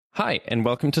Hi, and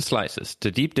welcome to Slices,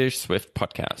 the Deep Dish Swift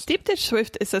podcast. Deep Dish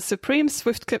Swift is a supreme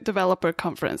Swift developer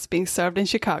conference being served in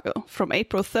Chicago from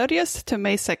April 30th to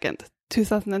May 2nd,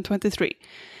 2023.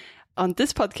 On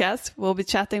this podcast, we'll be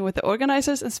chatting with the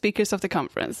organizers and speakers of the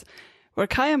conference. We're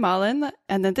Kaya Malin,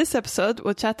 and in this episode,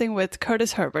 we're chatting with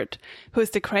Curtis Herbert, who is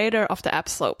the creator of the app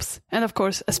Slopes, and of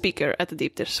course, a speaker at the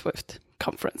Deep Dish Swift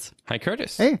conference. Hi,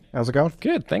 Curtis. Hey, how's it going?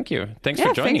 Good, thank you. Thanks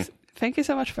for joining. Thank you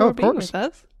so much for being with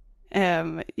us.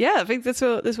 I think this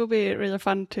will be really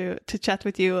fun to chat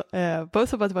with you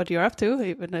both about what you're up to,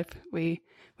 even if we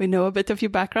know a bit of your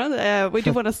background. We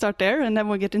do want to start there, and then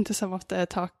we'll get into some of the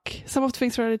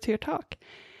things related to your talk.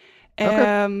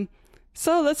 Okay.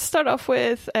 So let's start off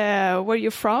with where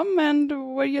you're from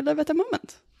and where you live at the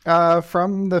moment.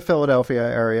 From the Philadelphia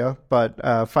area,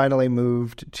 but finally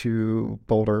moved to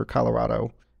Boulder,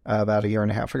 Colorado about a year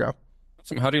and a half ago.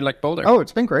 How do you like Boulder? Oh,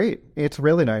 it's been great. It's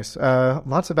really nice.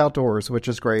 Lots of outdoors, which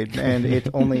is great. And it's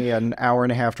only an hour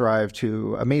and a half drive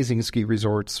to amazing ski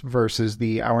resorts versus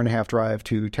the hour and a half drive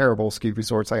to terrible ski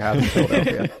resorts I have in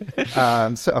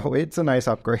Philadelphia. So it's a nice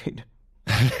upgrade.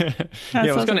 I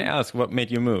was going to ask what made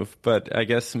you move, but I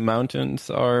guess mountains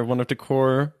are one of the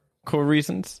core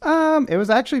reasons. It was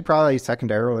actually probably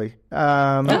secondarily.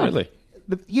 Really?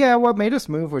 What made us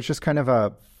move was just kind of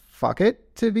a fuck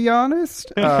it, to be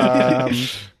honest.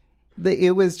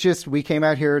 It was just, we came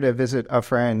out here to visit a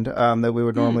friend that we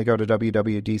would normally go to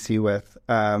WWDC with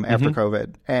after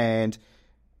COVID. And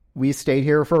we stayed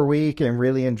here for a week and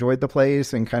really enjoyed the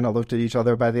place and kind of looked at each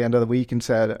other by the end of the week and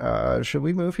said, should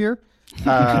we move here?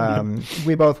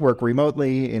 We both work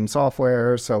remotely in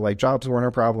software, so like jobs weren't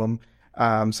a problem.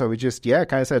 So we just,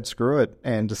 kind of said screw it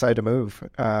and decided to move.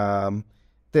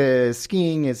 The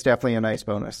skiing is definitely a nice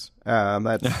bonus.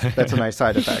 That's a nice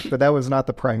side effect, but that was not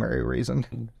the primary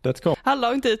reason. That's cool. How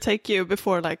long did it take you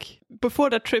before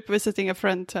that trip visiting a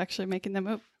friend to actually making the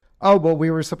move? Oh, well,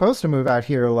 we were supposed to move out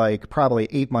here like probably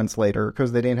 8 months later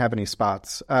because they didn't have any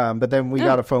spots. But then we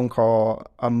got a phone call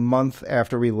a month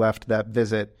after we left that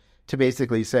visit to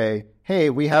basically say, hey,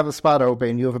 we have a spot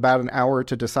open. You have about an hour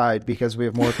to decide because we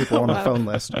have more people on the phone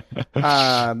list.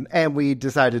 And we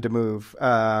decided to move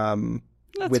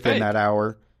within that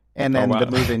hour. And then the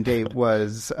move-in date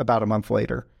was about a month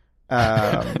later.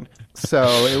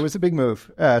 So it was a big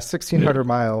move. 1,600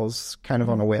 miles kind of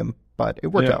on a whim, but it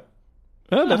worked out.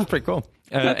 Oh, that's pretty cool.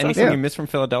 Anything you miss from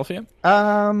Philadelphia?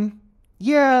 The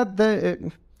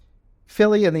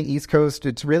Philly and the East Coast,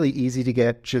 it's really easy to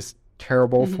get just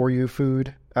terrible for you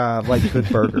food, like good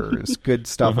burgers, good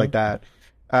stuff like that.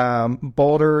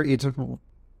 Boulder, it's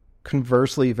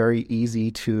conversely very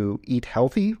easy to eat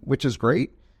healthy, which is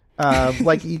great.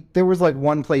 There was like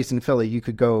one place in Philly you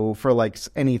could go for like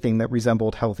anything that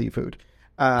resembled healthy food.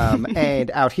 And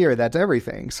out here, that's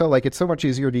everything. So like, it's so much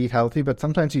easier to eat healthy, but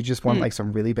sometimes you just want like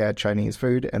some really bad Chinese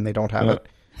food and they don't have it.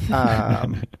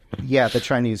 The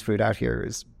Chinese food out here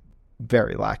is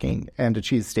very lacking and a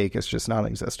cheesesteak is just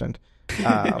non-existent.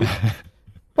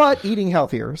 But eating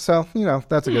healthier. So,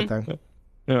 that's a good thing.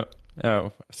 Yeah.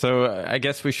 Oh, so I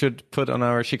guess we should put on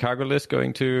our Chicago list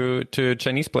going to a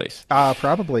Chinese place.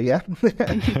 Probably, yeah.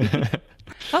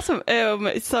 Awesome.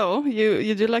 So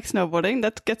you do like snowboarding.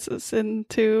 That gets us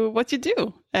into what you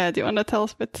do. Do you want to tell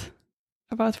us a bit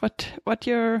about what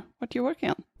you're working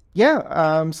on?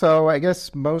 Yeah. So I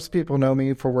guess most people know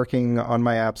me for working on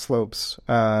my app Slopes.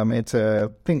 It's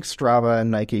think Strava,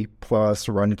 Nike Plus,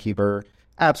 Runkeeper,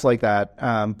 apps like that,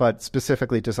 but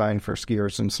specifically designed for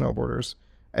skiers and snowboarders.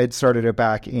 It started it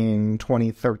back in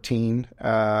 2013,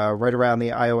 right around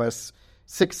the iOS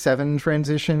 6.7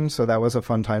 transition. So that was a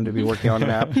fun time to be working on an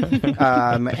app.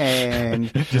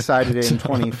 And decided in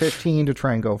 2015 to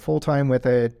try and go full-time with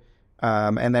it.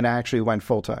 And then actually went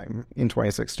full-time in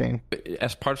 2016.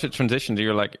 As part of the transition,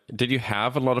 did you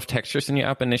have a lot of textures in your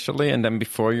app initially? And then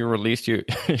before you released, you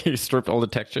stripped all the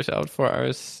textures out for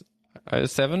iOS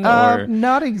 7? Or?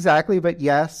 Not exactly, but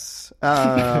yes.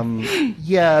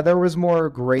 There was more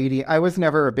gradient. I was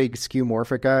never a big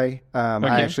skeuomorphic guy.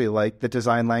 I actually like the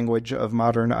design language of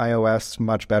modern iOS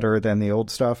much better than the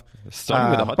old stuff. Starting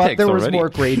with the hot but takes there was already. more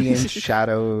gradients,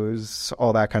 shadows,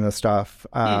 all that kind of stuff.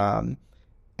 And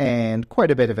quite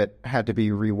a bit of it had to be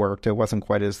reworked. It wasn't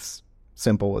quite as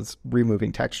simple as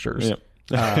removing textures.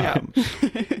 Yeah.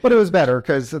 But it was better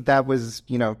because that was,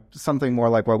 something more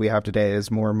like what we have today is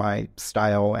more my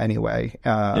style anyway.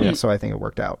 So I think it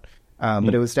worked out.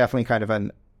 But it was definitely kind of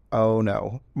an, oh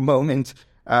no moment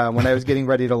when I was getting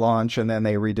ready to launch and then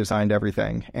they redesigned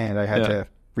everything and I had to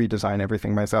redesign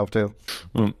everything myself too.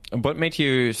 What made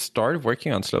you start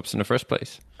working on slopes in the first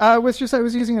place? I was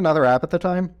using another app at the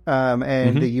time,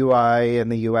 and the UI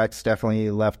and the UX definitely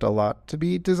left a lot to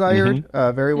be desired.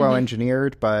 Very well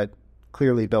engineered, but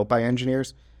clearly built by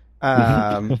engineers.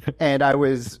 And I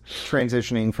was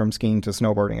transitioning from skiing to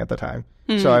snowboarding at the time.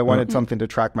 So I wanted something to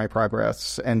track my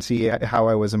progress and see how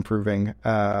I was improving.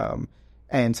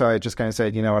 And so I just kind of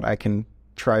said, you know what, I can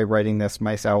try writing this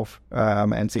myself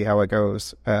and see how it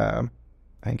goes.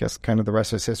 I guess kind of the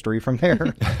rest is history from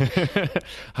there.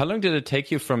 How long did it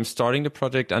take you from starting the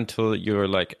project until you were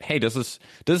like, hey, this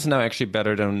is now actually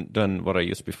better than what I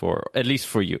used before, at least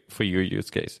for your use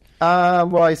case?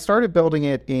 Well, I started building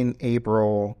it in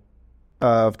April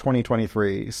of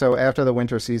 2023. So after the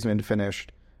winter season had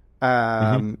finished,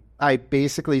 I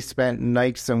basically spent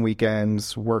nights and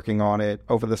weekends working on it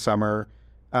over the summer.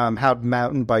 Had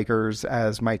mountain bikers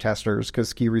as my testers because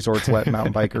ski resorts let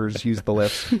mountain bikers use the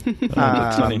lifts.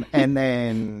 And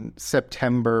then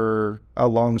September,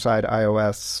 alongside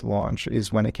iOS launch,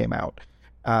 is when it came out.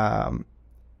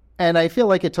 And I feel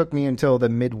like it took me until the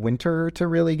midwinter to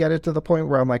really get it to the point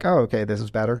where I'm like, oh, okay, this is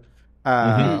better.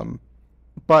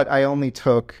 But I only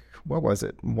took, what was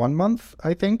it, 1 month,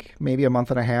 I think, maybe a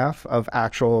month and a half of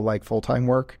actual like full-time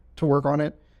work to work on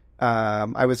it.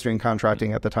 I was doing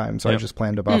contracting at the time, so I just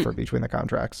planned a buffer between the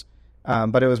contracts.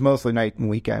 But it was mostly night and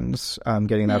weekends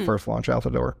getting that first launch out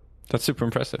the door. That's super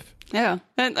impressive. Yeah.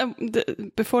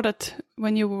 And before that,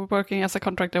 when you were working as a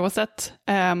contractor, was that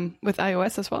with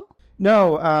iOS as well?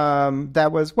 No,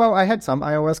 that was, well, I had some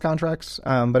iOS contracts,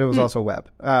 but it was also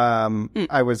web.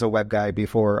 I was a web guy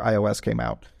before iOS came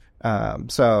out.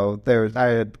 So I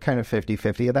had kind of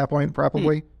 50-50 at that point,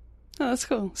 probably. Oh, that's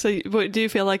cool. So do you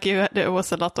feel like there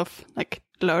was a lot of like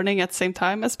learning at the same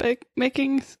time as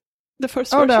making the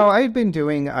first version? Oh, no, I had been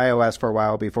doing iOS for a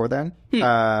while before then.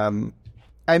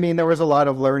 I mean, there was a lot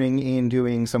of learning in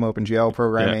doing some OpenGL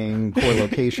programming, core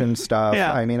location stuff.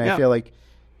 I mean, I feel like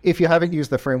if you haven't used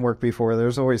the framework before,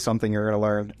 there's always something you're going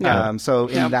to learn. So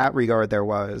in that regard, there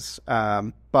was.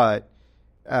 But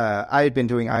I had been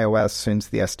doing iOS since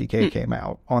the SDK came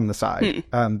out on the side.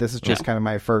 This is just kind of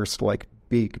my first like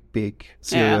big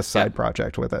serious side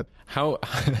project with it. How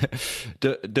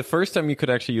the first time you could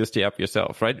actually use the app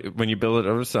yourself, right? When you build it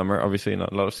over summer, obviously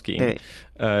not a lot of skiing,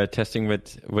 testing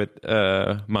with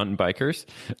mountain bikers.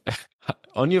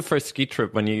 On your first ski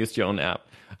trip, when you used your own app,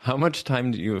 how much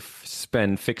time did you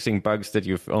spend fixing bugs that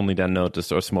you've only then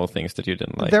noticed or small things that you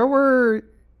didn't like? There were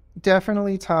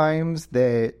definitely times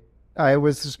that I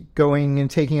was going and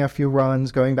taking a few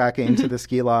runs, going back into the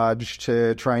ski lodge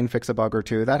to try and fix a bug or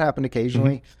two. That happened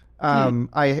occasionally.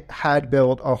 I had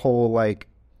built a whole, like,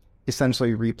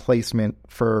 essentially replacement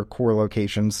for core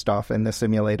location stuff in the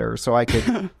simulator. So I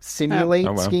could simulate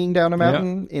skiing down a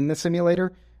mountain in the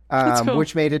simulator,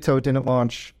 which made it so it didn't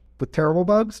launch with terrible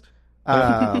bugs.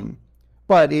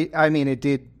 But it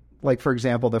did, like, for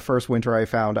example, the first winter I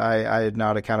found, I had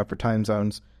not accounted for time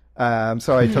zones.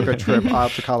 So I took a trip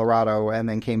out to Colorado and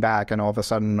then came back, and all of a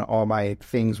sudden all my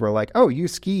things were like, oh, you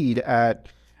skied at,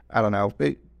 I don't know,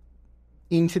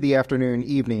 into the afternoon,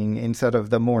 evening instead of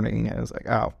the morning. And I was like,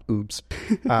 oh, oops.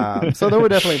 So there were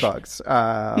definitely bugs.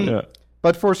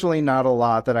 But fortunately not a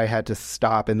lot that I had to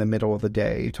stop in the middle of the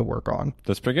day to work on.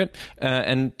 That's pretty good.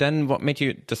 And then what made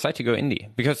you decide to go indie?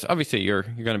 Because obviously you're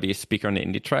going to be a speaker on the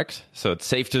indie tracks, so it's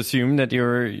safe to assume that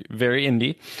you're very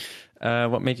indie.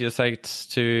 What made you decide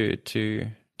to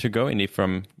go indie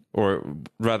from, or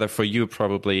rather for you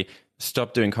probably,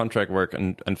 stop doing contract work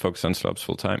and focus on slopes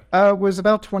full time? It was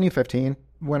about 2015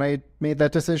 when I made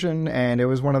that decision, and it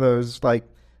was one of those, like,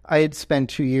 I had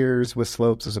spent 2 years with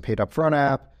slopes as a paid upfront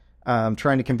app,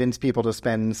 trying to convince people to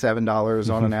spend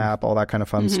 $7 on an app, all that kind of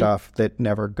fun stuff that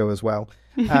never goes well.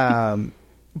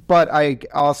 But I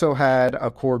also had a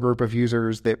core group of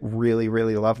users that really,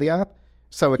 really love the app.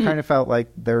 So it kind of felt like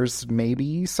there's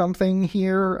maybe something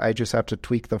here. I just have to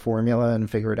tweak the formula and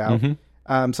figure it out.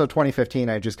 So 2015,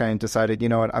 I just kind of decided, you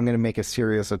know what, I'm going to make a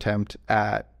serious attempt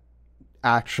at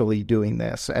actually doing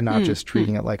this and not just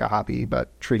treating it like a hobby,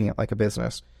 but treating it like a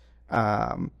business.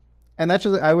 And that's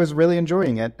just, I was really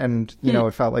enjoying it. And, you know,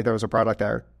 it felt like there was a product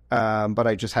there, but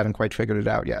I just hadn't quite figured it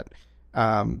out yet.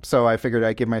 So I figured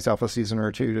I'd give myself a season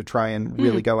or two to try and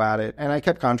really go at it. And I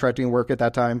kept contracting work at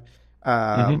that time.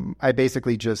 I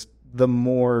basically just, the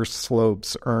more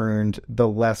slopes earned, the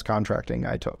less contracting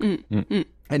I took,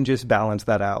 and just balanced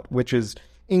that out, which is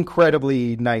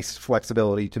incredibly nice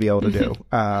flexibility to be able to do.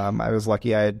 I was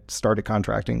lucky I had started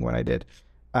contracting when I did.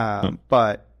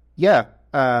 But yeah,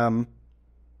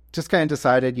 just kind of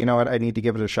decided, you know what, I need to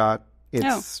give it a shot.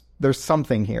 It's there's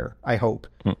something here, I hope,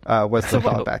 was the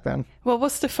thought back then. What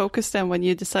was the focus then when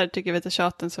you decided to give it a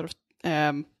shot and sort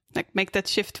of like make that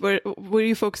shift? Were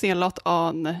you focusing a lot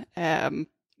on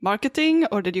marketing,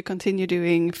 or did you continue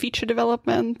doing feature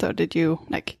development, or did you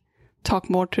like talk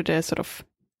more to the sort of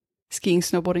skiing,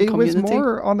 snowboarding community? It was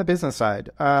more on the business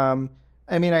side.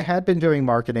 I mean, I had been doing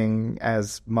marketing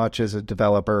as much as a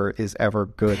developer is ever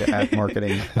good at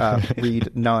marketing. Read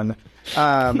none.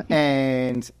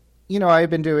 And, you know, I've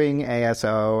been doing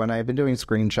ASO and I've been doing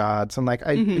screenshots and like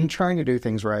I've been trying to do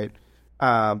things right.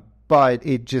 But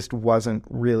it just wasn't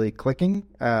really clicking.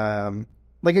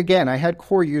 Like, again, I had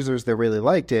core users that really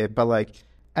liked it, but like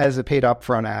as a paid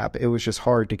upfront app, it was just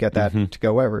hard to get that to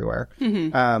go everywhere.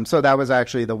 So that was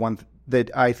actually the one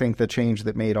that I think the change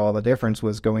that made all the difference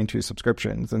was going to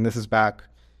subscriptions. And this is back,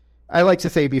 I like to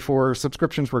say, before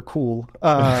subscriptions were cool.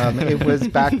 It was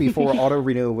back before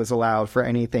auto-renew was allowed for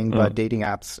anything but dating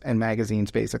apps and magazines,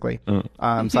 basically. So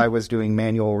I was doing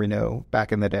manual renew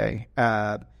back in the day.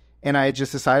 And I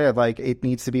just decided, like, it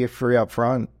needs to be a free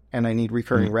upfront, and I need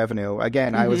recurring revenue.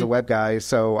 Again, I was a web guy,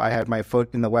 so I had my foot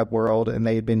in the web world, and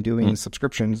they had been doing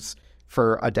subscriptions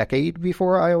for a decade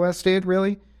before iOS did,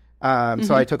 really.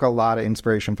 So I took a lot of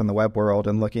inspiration from the web world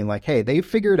and looking like, hey, they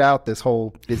figured out this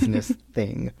whole business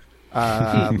thing.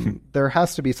 There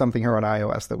has to be something here on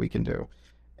iOS that we can do.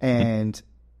 And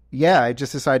yeah, I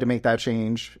just decided to make that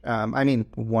change. I mean,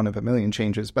 one of a million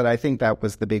changes, but I think that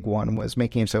was the big one, was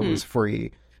making it so it was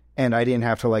free. And I didn't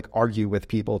have to like argue with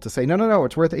people to say, no,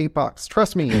 it's worth $8.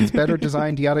 Trust me, it's better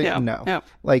designed, yada. No,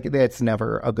 like that's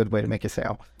never a good way to make a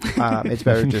sale. It's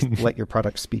better just let your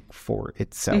product speak for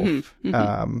itself.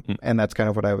 And that's kind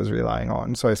of what I was relying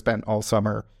on. So I spent all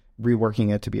summer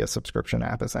reworking it to be a subscription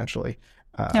app, essentially,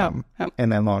 and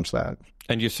then launched that.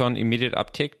 And you saw an immediate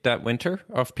uptick that winter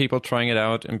of people trying it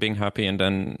out and being happy and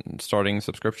then starting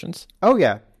subscriptions? Oh,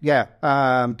 yeah.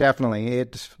 Definitely.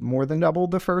 It more than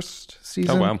doubled the first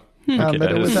season. Oh, wow. Okay,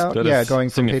 that it was out. Yeah, going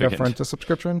from paid upfront to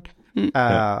subscription.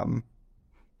 I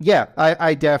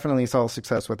definitely saw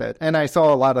success with it. And I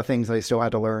saw a lot of things I still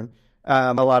had to learn.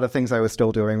 A lot of things I was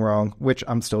still doing wrong, which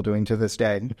I'm still doing to this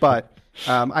day. But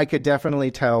I could definitely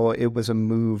tell it was a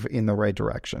move in the right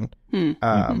direction.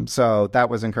 So that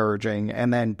was encouraging.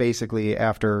 And then basically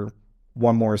after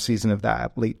one more season of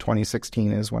that, late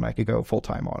 2016 is when I could go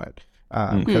full-time on it.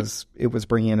 Because it was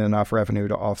bringing in enough revenue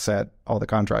to offset all the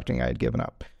contracting I had given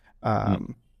up.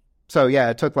 So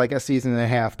yeah, it took like a season and a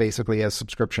half basically as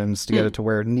subscriptions to get it to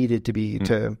where it needed to be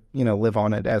to, you know, live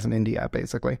on it as an indie app,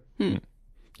 basically.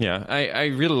 Yeah, I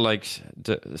really liked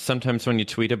sometimes when you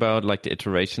tweet about like the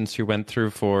iterations you went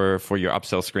through for your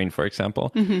upsell screen, for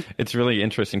example. It's really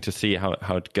interesting to see how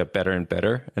it got better and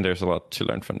better, and there's a lot to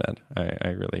learn from that.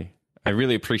 I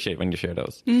really appreciate when you share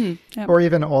those. Or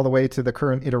even all the way to the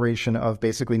current iteration of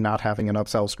basically not having an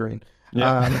upsell screen.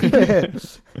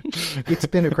 It's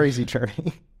been a crazy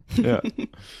journey.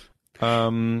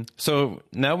 So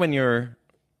now when you're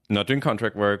not doing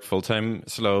contract work, full-time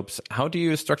slopes, how do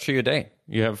you structure your day?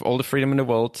 You have all the freedom in the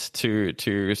world to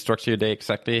structure your day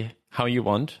exactly how you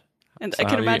want. And so I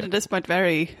can imagine this might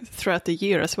vary throughout the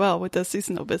year as well with the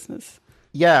seasonal business.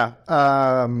 Yeah.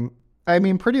 I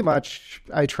mean, pretty much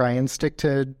I try and stick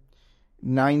to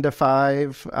 9 to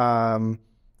 5. I'm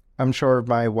sure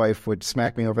my wife would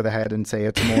smack me over the head and say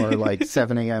it's more like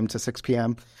 7 a.m. to 6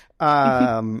 p.m.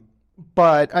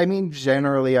 But I mean,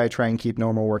 generally I try and keep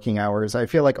normal working hours. I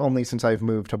feel like only since I've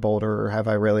moved to Boulder have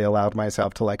I really allowed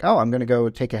myself to like, I'm going to go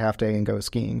take a half day and go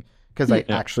skiing because I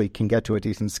actually can get to a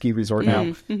decent ski resort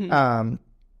now.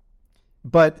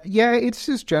 But yeah, it's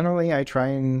just generally I try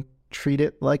and treat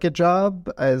it like a job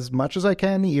as much as I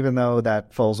can, even though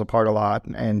that falls apart a lot.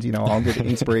 And, you know, I'll get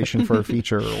inspiration for a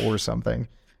feature or something.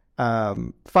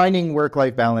 Finding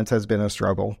work-life balance has been a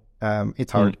struggle.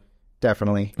 It's hard,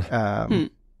 definitely.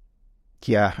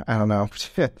 Yeah, I don't know.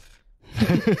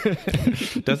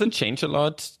 Does it change a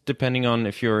lot depending on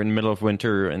if you're in the middle of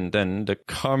winter and then the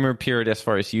calmer period as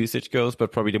far as usage goes,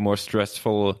 but probably the more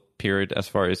stressful period as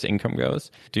far as income goes?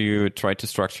 Do you try to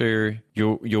structure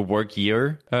your work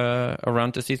year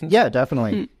around the season? Yeah,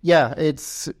 definitely. Yeah,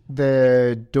 it's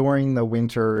during the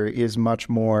winter is much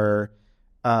more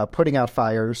putting out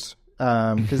fires.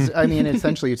 Because, I mean,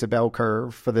 essentially it's a bell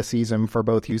curve for the season for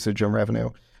both usage and revenue.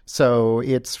 So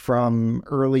it's from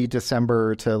early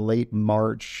December to late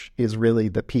March is really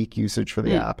the peak usage for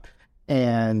the app.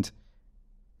 And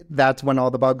that's when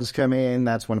all the bugs come in.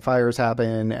 That's when fires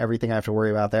happen, everything I have to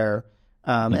worry about there.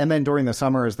 And then during the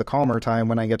summer is the calmer time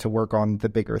when I get to work on the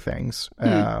bigger things,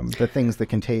 the things that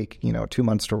can take, 2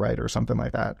 months to write or something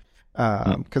like that.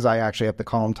 Because I actually have the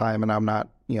calm time and I'm not,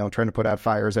 trying to put out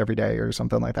fires every day or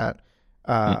something like that.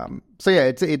 So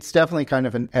yeah, it's definitely kind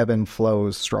of an ebb and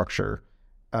flow structure,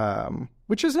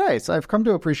 which is nice. I've come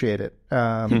to appreciate it.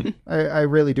 I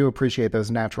really do appreciate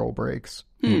those natural breaks.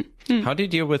 How do you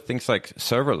deal with things like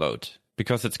server load?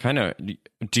 Because it's kind of,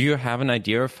 do you have an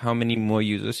idea of how many more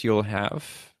users you'll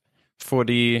have for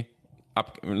the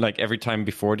like every time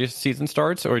before the season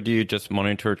starts, or do you just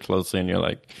monitor it closely and you're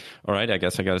like, all right, I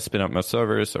guess I got to spin up my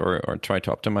servers or try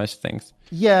to optimize things?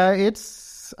 Yeah,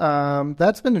 it's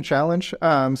that's been a challenge.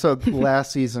 So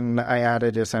last season I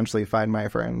added essentially Find My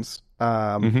Friends,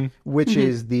 which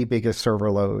is the biggest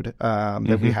server load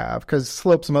that we have, because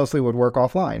Slopes mostly would work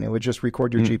offline. It would just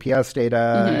record your GPS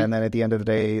data and then at the end of the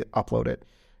day upload it.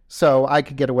 So I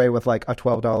could get away with like a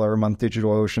 $12 a month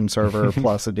DigitalOcean server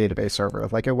plus a database server.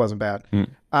 Like, it wasn't bad.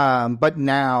 But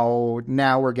now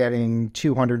we're getting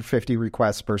 250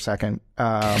 requests per second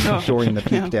during the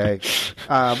peak day,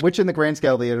 which in the grand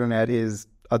scale of the internet is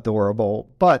adorable,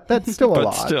 but that's still a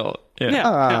lot. Still,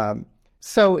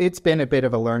 so it's been a bit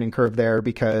of a learning curve there,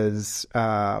 because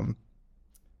I'm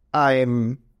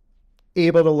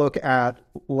able to look at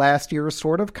last year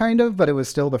sort of, kind of, but it was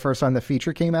still the first time the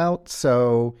feature came out,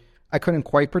 so I couldn't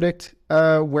quite predict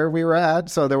where we were at.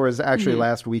 So there was actually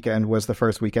last weekend was the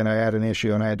first weekend I had an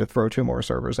issue and I had to throw 2 more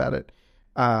servers at it.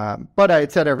 But I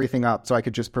had set everything up so I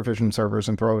could just provision servers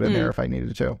and throw it in there if I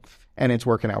needed to, and it's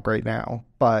working out great now.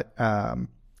 But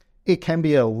it can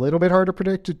be a little bit hard to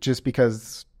predict, just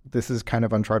because this is kind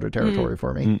of uncharted territory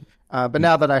for me. But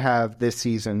now that I have this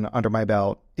season under my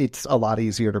belt, it's a lot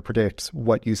easier to predict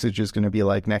what usage is going to be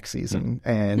like next season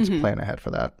and plan ahead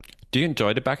for that. Do you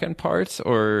enjoy the backend parts,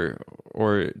 or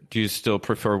do you still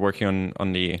prefer working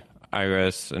on the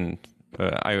iOS and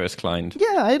iOS client?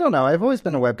 Yeah, I don't know. I've always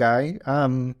been a web guy.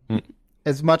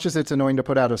 As much as it's annoying to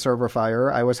put out a server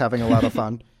fire, I was having a lot of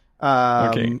fun.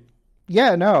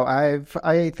 Yeah, no, I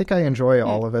think I enjoy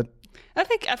all of it. I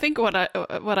think what I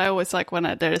always like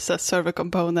when there is a server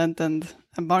component and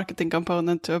a marketing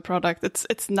component to a product,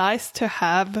 it's nice to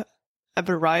have a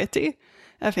variety.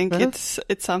 I think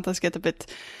it sometimes get a bit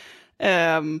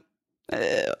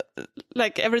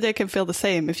like every day can feel the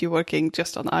same if you're working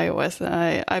just on iOS.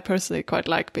 And I personally quite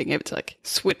like being able to like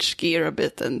switch gear a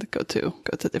bit and go to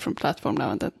different platform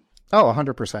now and then. Oh,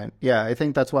 100%. Yeah, I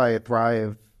think that's why I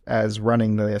thrive as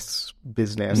running this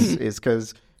business, is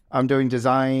because I'm doing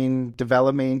design,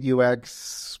 development,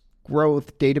 UX,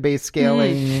 growth, database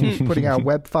scaling, putting out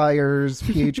web fires,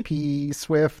 PHP,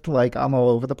 Swift, like I'm all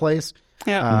over the place.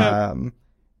 And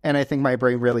I think my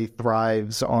brain really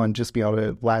thrives on just being able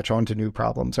to latch onto new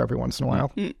problems every once in a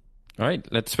while. All right,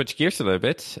 let's switch gears a little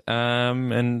bit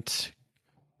and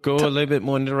go a little bit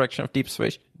more in the direction of deep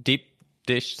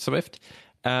dish Swift.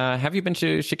 Have you been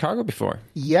to Chicago before?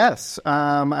 Yes.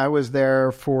 I was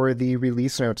there for the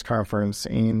Release Notes conference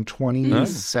in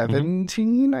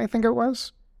 2017, I think it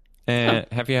was.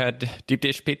 Have you had deep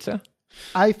dish pizza?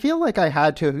 I feel like I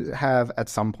had to have at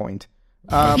some point.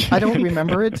 I don't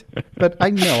remember it, but I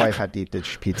know I've had deep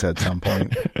dish pizza at some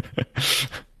point.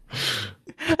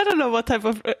 I don't know what type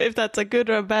of, if that's a good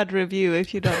or a bad review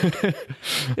if you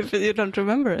don't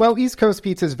remember it. Well, East Coast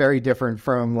pizza is very different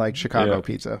from like Chicago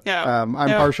pizza. I'm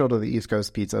partial to the East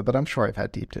Coast pizza, but I'm sure I've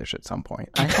had deep dish at some point.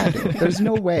 I had to. There's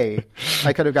no way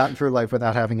I could have gotten through life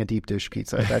without having a deep dish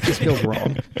pizza. That just feels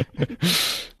wrong.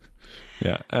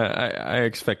 Yeah, I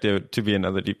expect there to be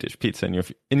another deep dish pizza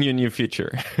in your near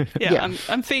future. I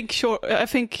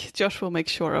think Josh will make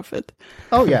sure of it.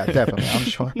 Oh yeah, definitely. I'm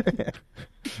sure.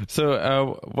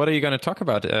 So, what are you going to talk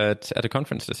about at a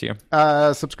conference this year?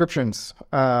 Subscriptions.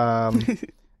 How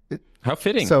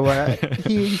fitting. So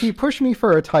he pushed me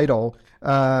for a title.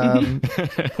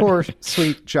 Poor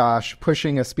sweet Josh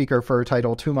pushing a speaker for a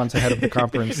title 2 months ahead of the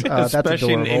conference. That's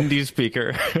especially adorable. an indie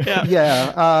speaker.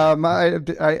 Yeah,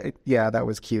 that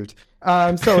was cute.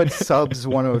 So it's Subs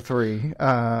 103,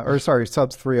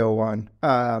 Subs 301.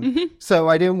 So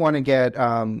I didn't want to get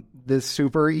this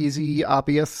super easy,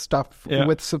 obvious stuff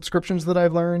with subscriptions that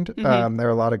I've learned. There are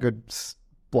a lot of good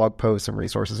blog posts and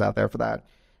resources out there for that.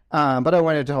 But I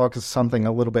wanted to talk something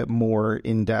a little bit more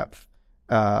in depth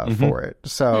for it.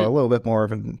 So a little bit more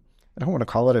of an, I don't want to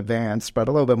call it advanced, but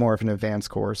a little bit more of an advanced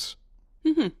course.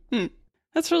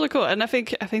 That's really cool. And I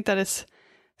think that is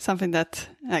something that,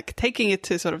 like, taking it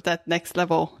to sort of that next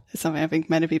level is something I think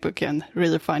many people can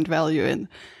really find value in.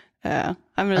 I'm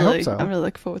really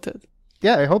looking forward to it.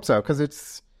 Yeah, I hope so,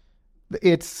 because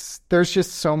there's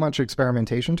just so much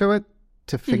experimentation to it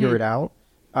to figure it out.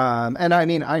 And I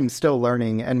mean, I'm still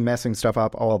learning and messing stuff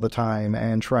up all the time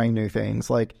and trying new things.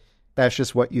 Like, that's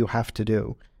just what you have to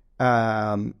do.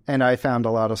 And I found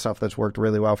a lot of stuff that's worked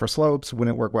really well for Slopes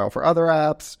wouldn't work well for other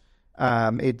apps.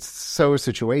 It's so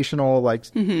situational. Like,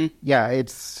 yeah,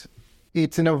 it's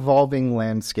an evolving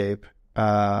landscape,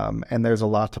 and there's a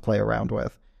lot to play around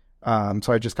with.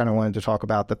 So I just kind of wanted to talk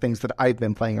about the things that I've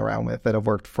been playing around with that have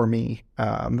worked for me,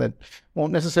 that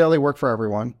won't necessarily work for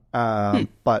everyone,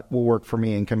 but will work for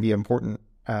me and can be important.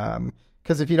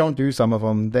 Because if you don't do some of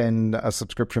them, then a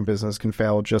subscription business can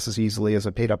fail just as easily as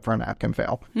a paid upfront app can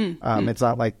fail. It's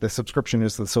not like the subscription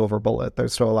is the silver bullet.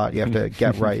 There's still a lot you have to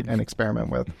get right and experiment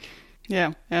with.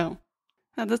 Yeah. And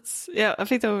I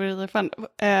think that was really fun.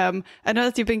 I know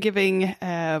that you've been giving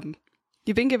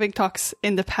talks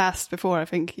in the past before. I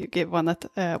think you gave one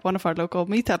at one of our local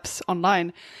meetups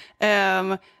online.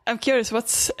 I'm curious,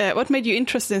 what made you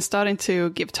interested in starting to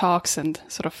give talks and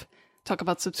sort of talk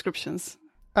about subscriptions?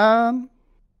 I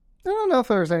don't know if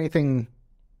there's anything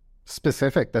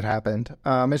specific that happened.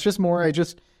 It's just more,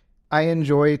 I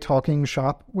enjoy talking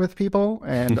shop with people,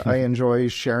 and I enjoy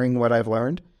sharing what I've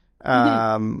learned.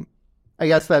 I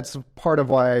guess that's part of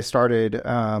why I started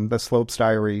the Slopes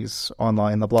Diaries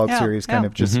online, the blog series.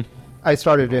 I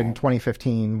started in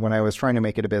 2015 when I was trying to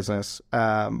make it a business.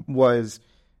 I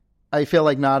feel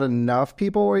like not enough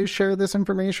people always share this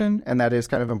information, and that is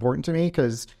kind of important to me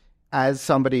because as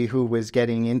somebody who was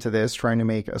getting into this, trying to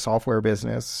make a software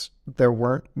business, there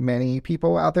weren't many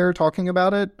people out there talking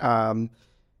about it,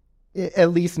 at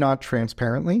least not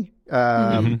transparently.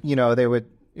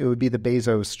 It would be the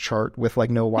Bezos chart with like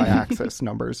no y-axis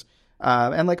numbers.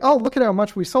 And like, oh, look at how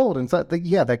much we sold. And so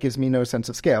that gives me no sense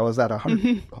of scale. Is that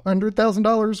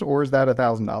 $100,000 or is that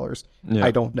 $1,000? Yeah.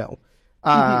 I don't know.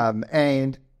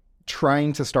 And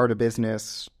trying to start a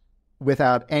business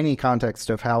without any context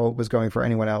of how it was going for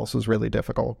anyone else was really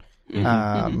difficult.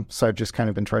 So I've just kind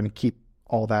of been trying to keep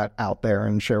all that out there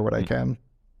and share what I can.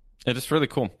 It is really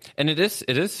cool. And it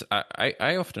is,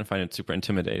 I often find it super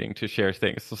intimidating to share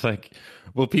things. It's like,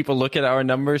 will people look at our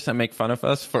numbers and make fun of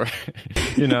us for,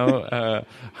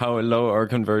 how low our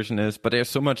conversion is? But there's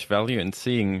so much value in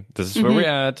seeing this is where we're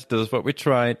at, this is what we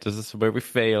tried, this is where we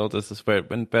failed, this is where it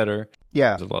went better.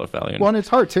 Yeah. There's a lot of value in it. Well, and it's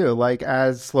hard too. Like,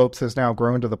 as Slopes has now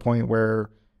grown to the point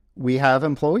where we have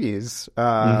employees,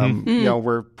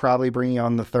 we're probably bringing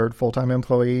on the third full-time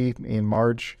employee in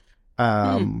March.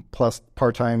 Plus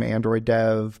part-time Android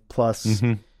dev, plus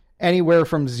anywhere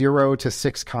from 0 to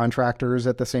 6 contractors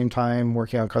at the same time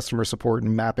working on customer support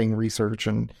and mapping research.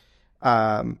 And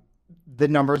the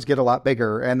numbers get a lot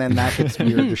bigger, and then that gets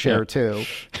weird to share too.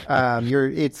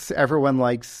 Everyone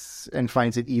likes and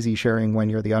finds it easy sharing when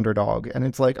you're the underdog. And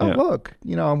it's like, look,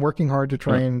 I'm working hard to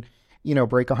try and,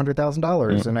 break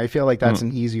 $100,000. And I feel like that's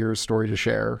an easier story to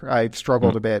share. I've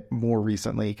struggled a bit more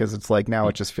recently because it's like now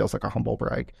it just feels like a humble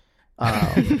brag.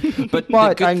 But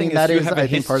I mean, that is, I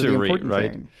think, part of the important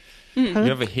thing. You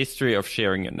have a history of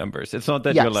sharing your numbers. It's not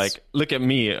that you're like, look at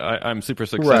me, I'm super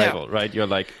successful, right? You're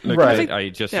like, look, I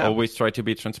just always try to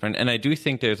be transparent. And I do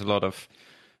think there's a lot of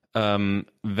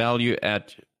value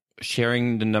at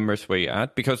sharing the numbers where you're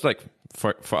at. Because like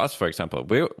for us, for example,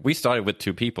 we started with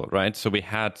 2 people, right? So we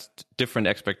had different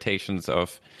expectations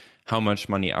of how much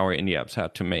money our indie apps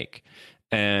had to make.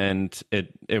 And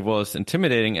it was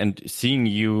intimidating, and seeing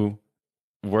you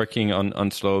working on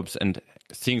Slopes and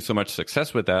seeing so much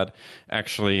success with that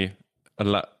actually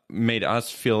made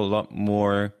us feel a lot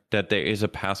more that there is a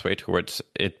pathway towards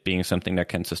it being something that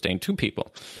can sustain 2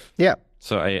 people. Yeah.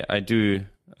 So I do.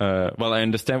 I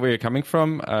understand where you're coming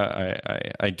from.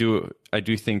 I do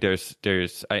think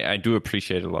I do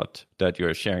appreciate a lot that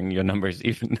you're sharing your numbers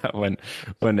even now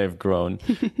when they've grown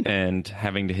and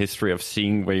having the history of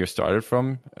seeing where you started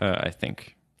from. I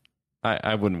think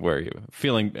I wouldn't worry.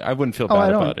 I wouldn't feel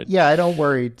bad about it. Yeah, I don't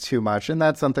worry too much. And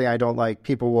that's something I don't like.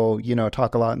 People will,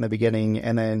 talk a lot in the beginning,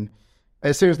 and then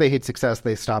as soon as they hit success,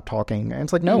 they stop talking. And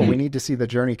it's like, no, we need to see the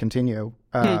journey continue.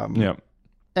 And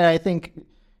I think,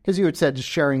 because you had said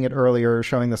sharing it earlier,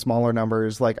 showing the smaller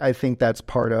numbers, like I think that's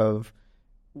part of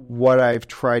what I've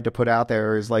tried to put out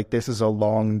there is like, this is a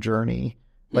long journey.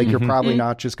 Like you're probably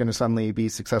not just going to suddenly be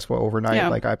successful overnight. Yeah.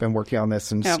 Like I've been working on this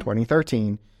since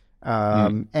 2013.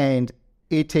 And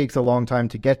it takes a long time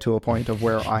to get to a point of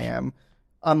where I am,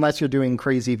 unless you're doing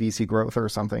crazy VC growth or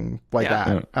something like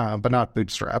that, but not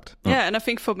bootstrapped. Yeah, and I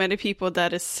think for many people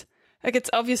that is, like,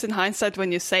 it's obvious in hindsight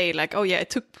when you say like, oh yeah,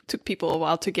 it took people a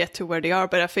while to get to where they are,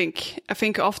 but I think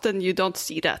often you don't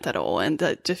see that at all, and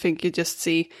I think you just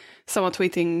see someone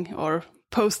tweeting or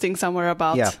posting somewhere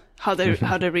about how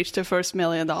they reached their first $1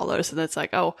 million, and it's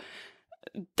like, oh,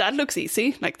 that looks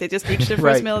easy, like they just reached their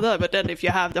first $1 million. But then if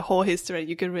you have the whole history,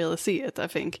 you can really see it. I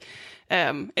think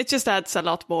it just adds a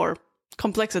lot more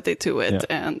complexity to it,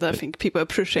 and I think people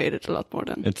appreciate it a lot more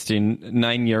than it's the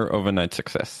 9-year overnight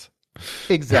success.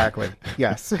 Exactly.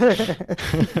 Yes.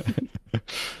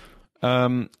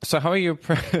 So how are you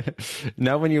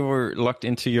now when you were locked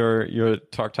into your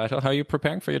talk title? How are you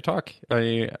preparing for your talk? Are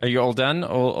you all done?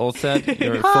 All set?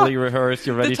 You're fully rehearsed.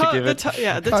 You're ready to give it.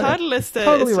 The title is the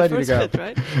totally is the ready to first go.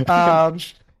 bit,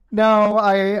 right? No,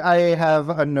 I have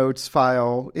a notes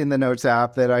file in the notes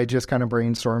app that I just kind of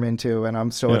brainstorm into, and I'm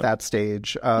still at that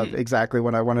stage of exactly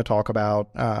what I want to talk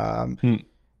about.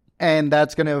 And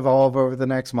that's going to evolve over the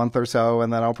next month or so,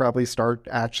 and then I'll probably start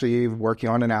actually working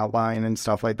on an outline and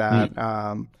stuff like that.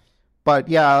 But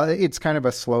yeah, it's kind of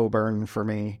a slow burn for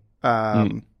me.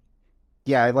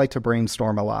 Yeah, I like to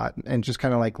brainstorm a lot and just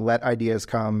kind of like let ideas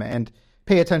come and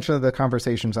pay attention to the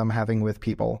conversations I'm having with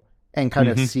people and kind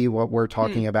of see what we're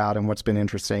talking about and what's been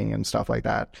interesting and stuff like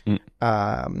that.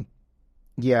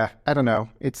 Yeah, I don't know.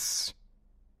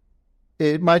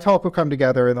 My talk will come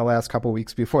together in the last couple of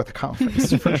weeks before the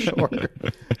conference for sure.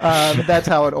 That's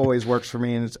how it always works for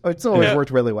me, and it's always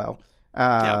worked really well.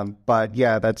 But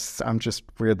yeah, I'm just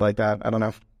weird like that. I don't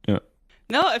know. Yeah.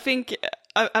 No, I think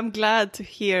I'm glad to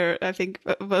hear. I think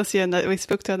both you and we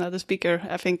spoke to another speaker.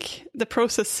 I think the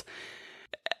process.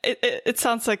 It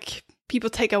sounds like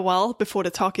people take a while before the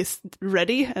talk is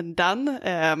ready and done,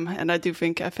 and I do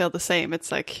think I feel the same.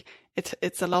 It's like.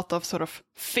 It's a lot of sort of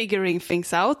figuring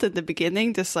things out in the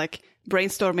beginning, just like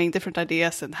brainstorming different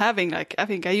ideas and having like, I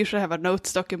think I usually have a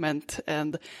notes document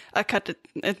and I cut it.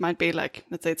 It might be like,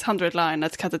 let's say it's 100 lines.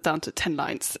 Let's cut it down to 10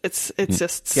 lines. It's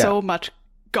just so much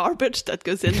garbage that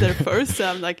goes in there first. So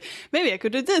I'm like, maybe I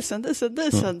could do this and this and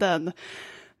this. And then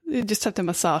you just have to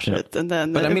massage it. And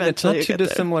then, but I mean, it's not too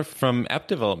dissimilar from app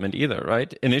development either,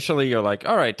 right? Initially, you're like,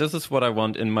 all right, this is what I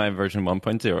want in my version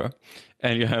 1.0.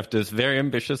 And you have this very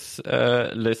ambitious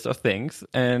list of things.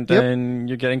 And then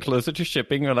you're getting closer to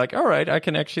shipping. You're like, all right, I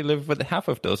can actually live with half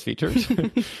of those features.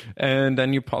 And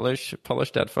then you polish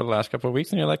that for the last couple of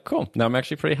weeks. And you're like, cool, now I'm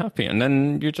actually pretty happy. And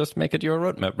then you just make it your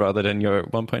roadmap rather than your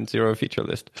 1.0 feature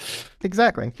list.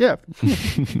 Exactly. Yeah.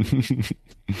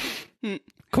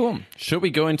 Cool. Should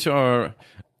we go into our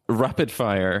rapid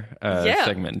fire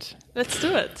segment? Let's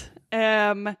do it.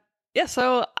 Yeah,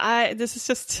 so this is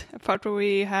just a part where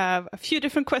we have a few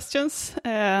different questions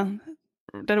that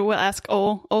we'll ask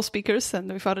all speakers, and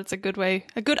we thought it's a good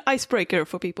icebreaker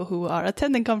for people who are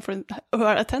attending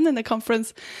the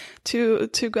conference to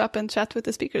go up and chat with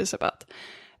the speakers about.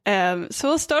 So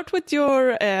we'll start with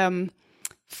your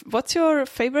what's your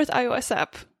favorite iOS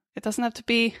app? It doesn't have to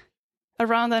be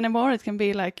around anymore. It can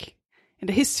be like in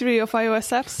the history of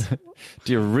iOS apps.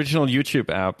 The original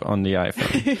YouTube app on the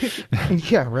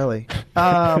iPhone. Yeah, really.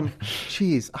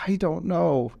 Geez, I don't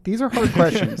know. These are hard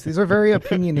questions. These are very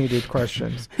opinionated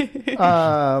questions.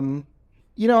 I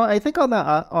think on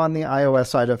the iOS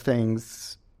side of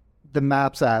things, the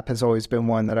Maps app has always been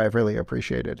one that I've really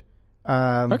appreciated.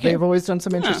 They've always done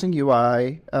some interesting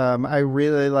UI. I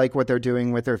really like what they're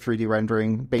doing with their 3D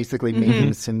rendering, basically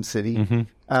making SimCity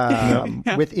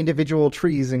with individual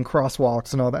trees and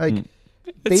crosswalks and all that. Like,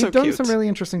 they've done some really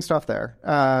interesting stuff there.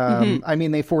 I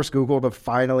mean, they forced Google to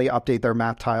finally update their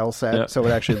map tile set so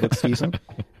it actually looks decent.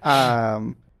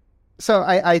 So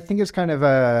I think it's kind of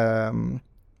a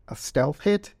stealth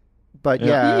hit. But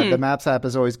the Maps app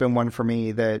has always been one for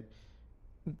me that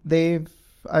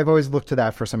I've always looked to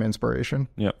that for some inspiration.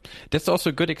 Yeah. That's also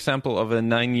a good example of a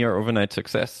 9-year overnight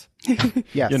success.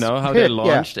 Yes. You know, how they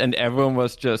launched and everyone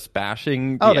was just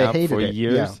bashing the app for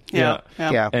years. Yeah.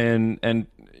 And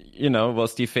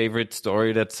was the favorite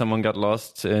story that someone got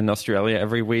lost in Australia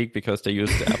every week because they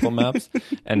used the Apple Maps.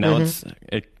 And now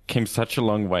it came such a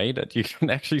long way that you can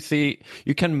actually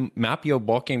you can map your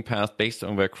walking path based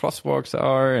on where crosswalks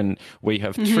are and where you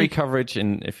have tree coverage.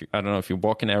 And I don't know if you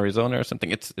walk in Arizona or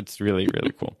something, it's really,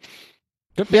 really cool.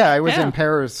 Yeah, I was in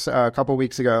Paris a couple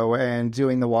weeks ago and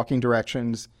doing the walking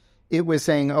directions. It was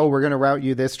saying, oh, we're going to route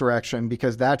you this direction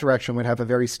because that direction would have a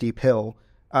very steep hill.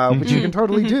 Which you can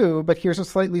totally do, but here's a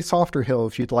slightly softer hill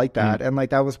if you'd like that. And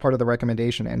that was part of the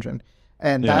recommendation engine.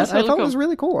 And that I thought was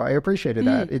really cool. I appreciated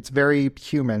that. It's very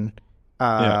human.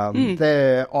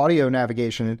 The audio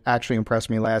navigation actually impressed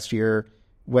me last year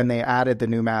when they added the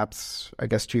new maps, I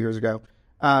guess 2 years ago,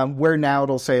 where now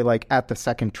it'll say like at the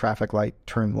second traffic light,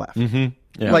 turn left.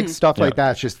 Stuff like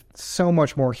that's just so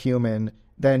much more human.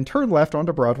 Then turn left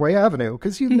onto Broadway Avenue,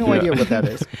 because you have no idea what that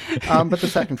is. But the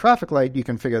second traffic light, you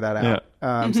can figure that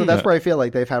out. So that's where I feel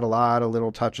like they've had a lot of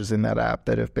little touches in that app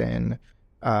that have been,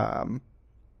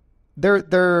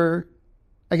 they're,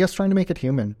 I guess, trying to make it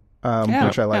human,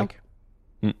 which I like.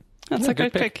 That's a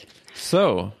great pick.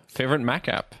 So, favorite Mac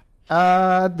app?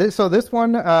 So this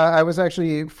one, I was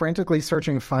actually frantically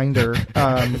searching Finder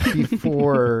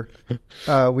before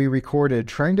we recorded,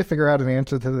 trying to figure out an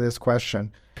answer to this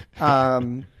question.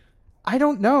 I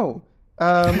don't know.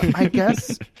 I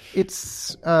guess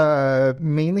it's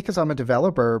mainly because I'm a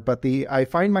developer, but I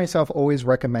find myself always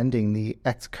recommending the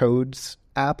Xcodes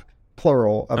app,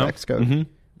 plural of Xcode.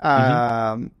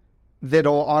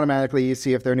 That'll automatically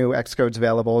see if there are new Xcodes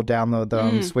available, download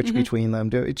them, switch between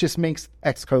them. It just makes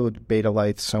Xcode beta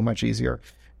life so much easier.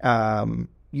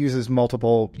 Uses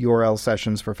multiple URL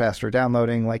sessions for faster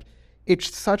downloading. Like,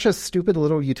 it's such a stupid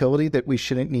little utility that we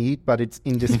shouldn't need, but it's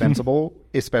indispensable,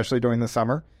 especially during the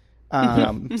summer.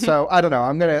 So I don't know.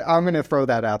 I'm gonna throw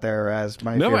that out there as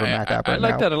my favorite Mac app right now.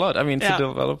 I like that a lot. I mean, it's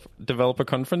a developer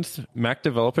conference. Mac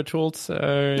developer tools.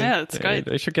 It's great.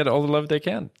 They should get all the love they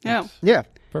can. Yeah.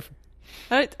 Perfect.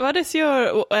 All right. What is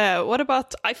your? What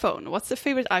about iPhone? What's the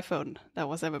favorite iPhone that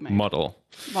was ever made? Model.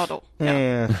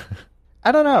 Yeah.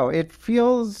 I don't know. It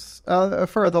feels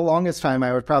for the longest time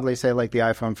I would probably say like the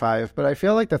iPhone 5, but I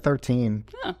feel like the 13.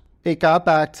 Yeah. It got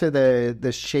back to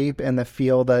the shape and the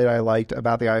feel that I liked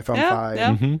about the iPhone 5.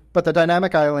 Yeah. But the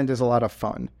dynamic island is a lot of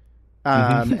fun.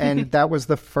 And that was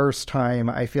the first time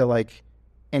I feel like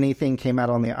anything came out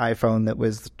on the iPhone that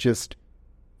was just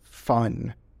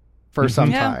fun for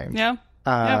some time. Yeah.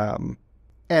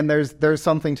 And there's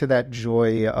something to that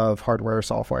joy of hardware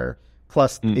software.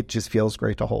 Plus, it just feels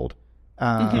great to hold.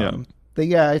 But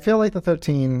yeah, I feel like the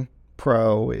 13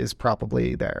 Pro is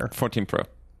probably there. 14 Pro.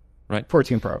 Right.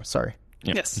 14 Pro, sorry.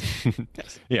 Yeah. Yes.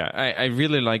 Yes. Yeah, I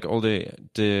really like all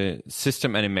the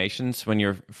system animations when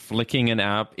you're flicking an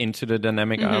app into the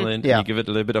dynamic island. And you give it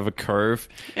a little bit of a curve.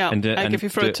 Yeah, and if you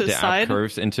throw it to the side. app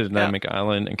curves into the dynamic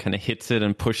island and kind of hits it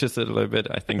and pushes it a little bit.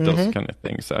 I think those kind of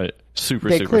things are super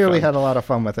They clearly fun. had a lot of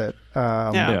fun with it.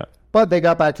 Yeah. But they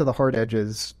got back to the hard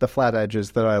edges, the flat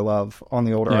edges that I love on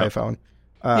the older iPhone.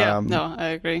 No, I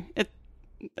agree.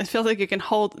 It feels like you can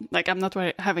hold, like I'm not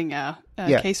having a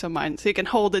case of mine, so you can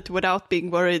hold it without being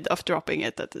worried of dropping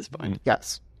it at this point.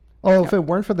 Yes. Oh, if it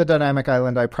weren't for the dynamic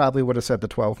island, I probably would have said the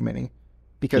 12 mini,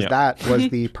 because that was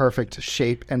the perfect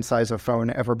shape and size of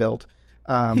phone ever built.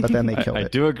 But then they killed it. I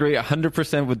do agree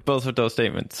 100% with both of those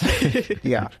statements.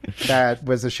 Yeah, that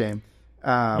was a shame.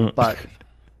 But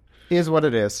is what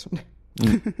it is.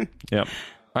 Yeah.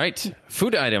 All right,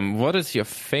 food item. What is your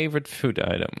favorite food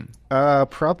item?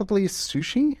 Probably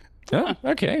sushi. Oh,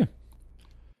 okay.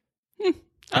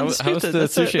 How's the Undisputed.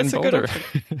 sushi in that's a good Boulder?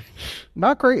 option.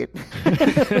 Not great.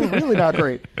 Really not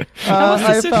great.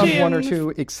 I've found sushi one or in-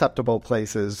 two acceptable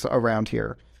places around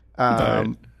here.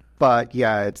 Right. But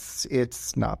yeah,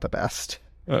 it's not the best.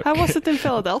 How was it in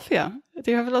Philadelphia?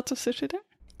 Do you have a lot of sushi there?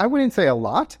 I wouldn't say a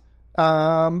lot,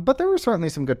 but there were certainly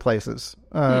some good places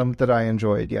that I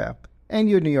enjoyed, yeah. And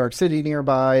you had New York City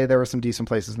nearby. There were some decent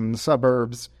places in the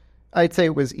suburbs. I'd say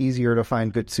it was easier to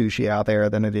find good sushi out there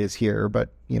than it is here, but,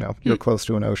 you're close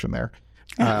to an ocean there.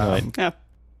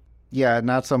 Yeah,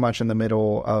 not so much in the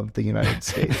middle of the United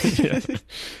States.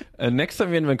 Next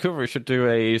time in Vancouver, we should do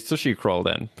a sushi crawl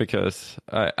then, because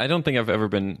I don't think I've ever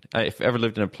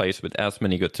lived in a place with as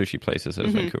many good sushi places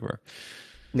as Vancouver.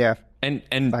 Yeah. And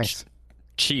Nice.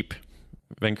 cheap.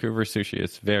 Vancouver sushi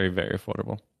is very, very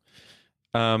affordable.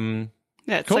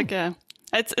 Yeah, it's Cool. like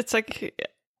it's like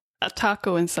a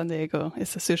taco in San Diego.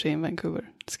 It's a sushi in Vancouver.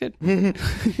 It's good.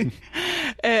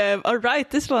 All right,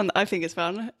 this one I think is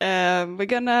fun.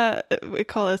 We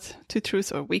call it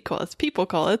people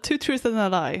call it Two Truths and a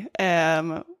Lie,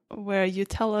 where you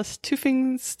tell us two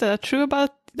things that are true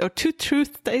about, or two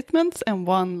truth statements and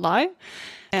one lie,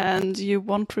 and you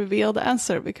won't reveal the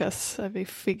answer because we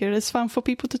figure it's fun for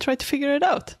people to try to figure it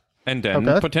out. And then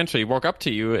potentially walk up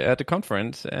to you at the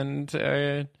conference and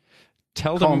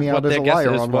tell Call them me what out as their a guess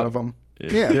liar is. on one of them.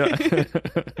 Yeah.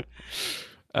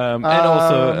 And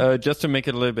also, just to make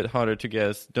it a little bit harder to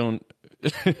guess,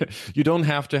 you don't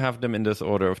have to have them in this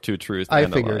order of two truths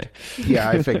and a lie. Yeah,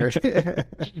 I figured.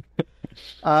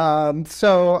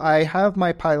 So I have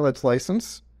my pilot's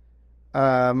license.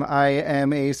 I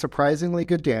am a surprisingly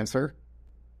good dancer,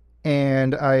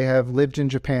 and I have lived in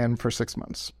Japan for 6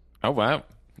 months. Oh, wow.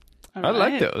 All I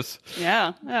like right. those.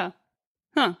 Yeah.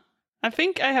 Huh. I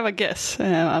think I have a guess.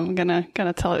 I'm gonna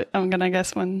tell it. I'm gonna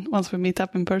guess once we meet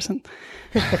up in person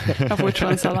of which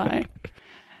one's a lie.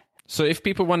 So if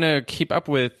people want to keep up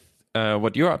with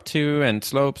what you're up to and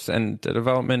Slopes and the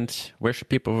development, where should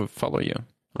people follow you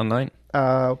online?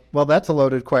 Well, that's a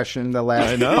loaded question. The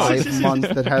last 5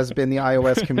 months that has been the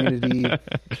iOS community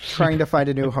trying to find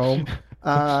a new home.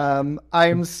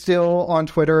 I'm still on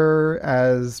Twitter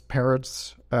as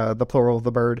Parrots, the plural of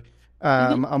the bird.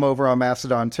 I'm over on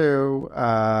Mastodon too,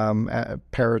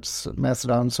 at Parrots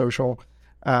Mastodon Social.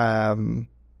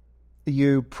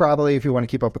 You probably, if you want to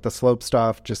keep up with the Slopes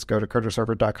stuff, just go to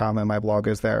curtisherbert.com and my blog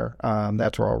is there.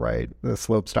 That's where I'll write the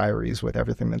Slopes diaries with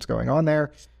everything that's going on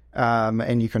there.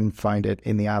 And you can find it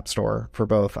in the App Store for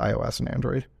both iOS and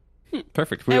Android.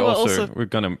 Perfect. We're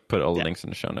going to put all the links in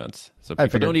the show notes. So people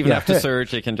figured, don't even have to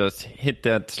search. They can just hit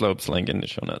that Slopes link in the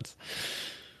show notes.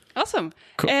 Awesome.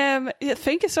 Cool.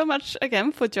 Thank you so much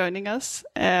again for joining us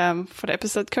for the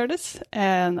episode, Curtis.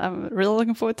 And I'm really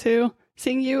looking forward to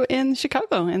seeing you in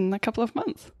Chicago in a couple of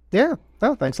months. Yeah.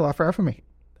 Well, thanks a lot for having me.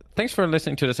 Thanks for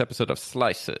listening to this episode of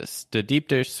Slices. The Deep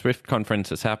Dish Swift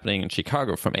conference is happening in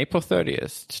Chicago from April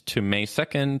 30th to May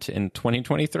 2nd in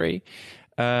 2023.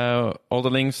 All the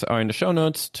links are in the show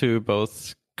notes to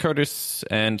both Curtis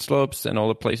and Slopes and all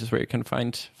the places where you can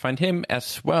find him,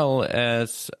 as well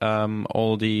as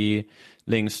all the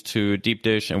links to Deep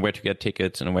Dish and where to get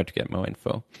tickets and where to get more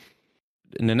info.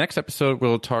 In the next episode,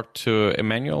 we'll talk to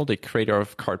Emmanuel, the creator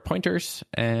of Card Pointers,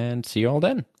 and see you all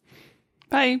then.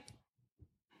 Bye.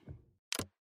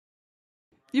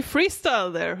 You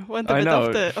freestyle there. Went a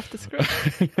bit off the script.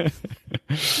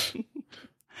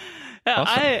 Yeah,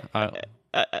 awesome.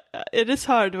 It is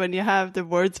hard when you have the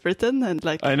words written and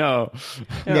like. I know.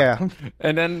 Yeah.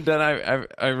 And then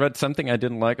I read something I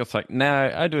didn't like. I was like, nah,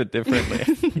 I do it differently.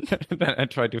 Then I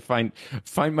try to find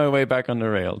my way back on the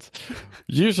rails.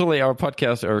 Usually our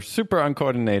podcasts are super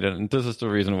uncoordinated, and this is the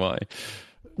reason why.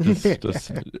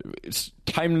 It's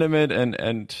time limit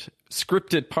and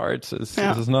scripted parts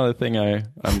is not a thing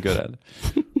I'm good at.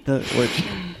 Which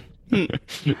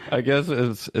I guess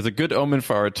is a good omen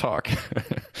for our talk.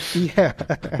 Yeah.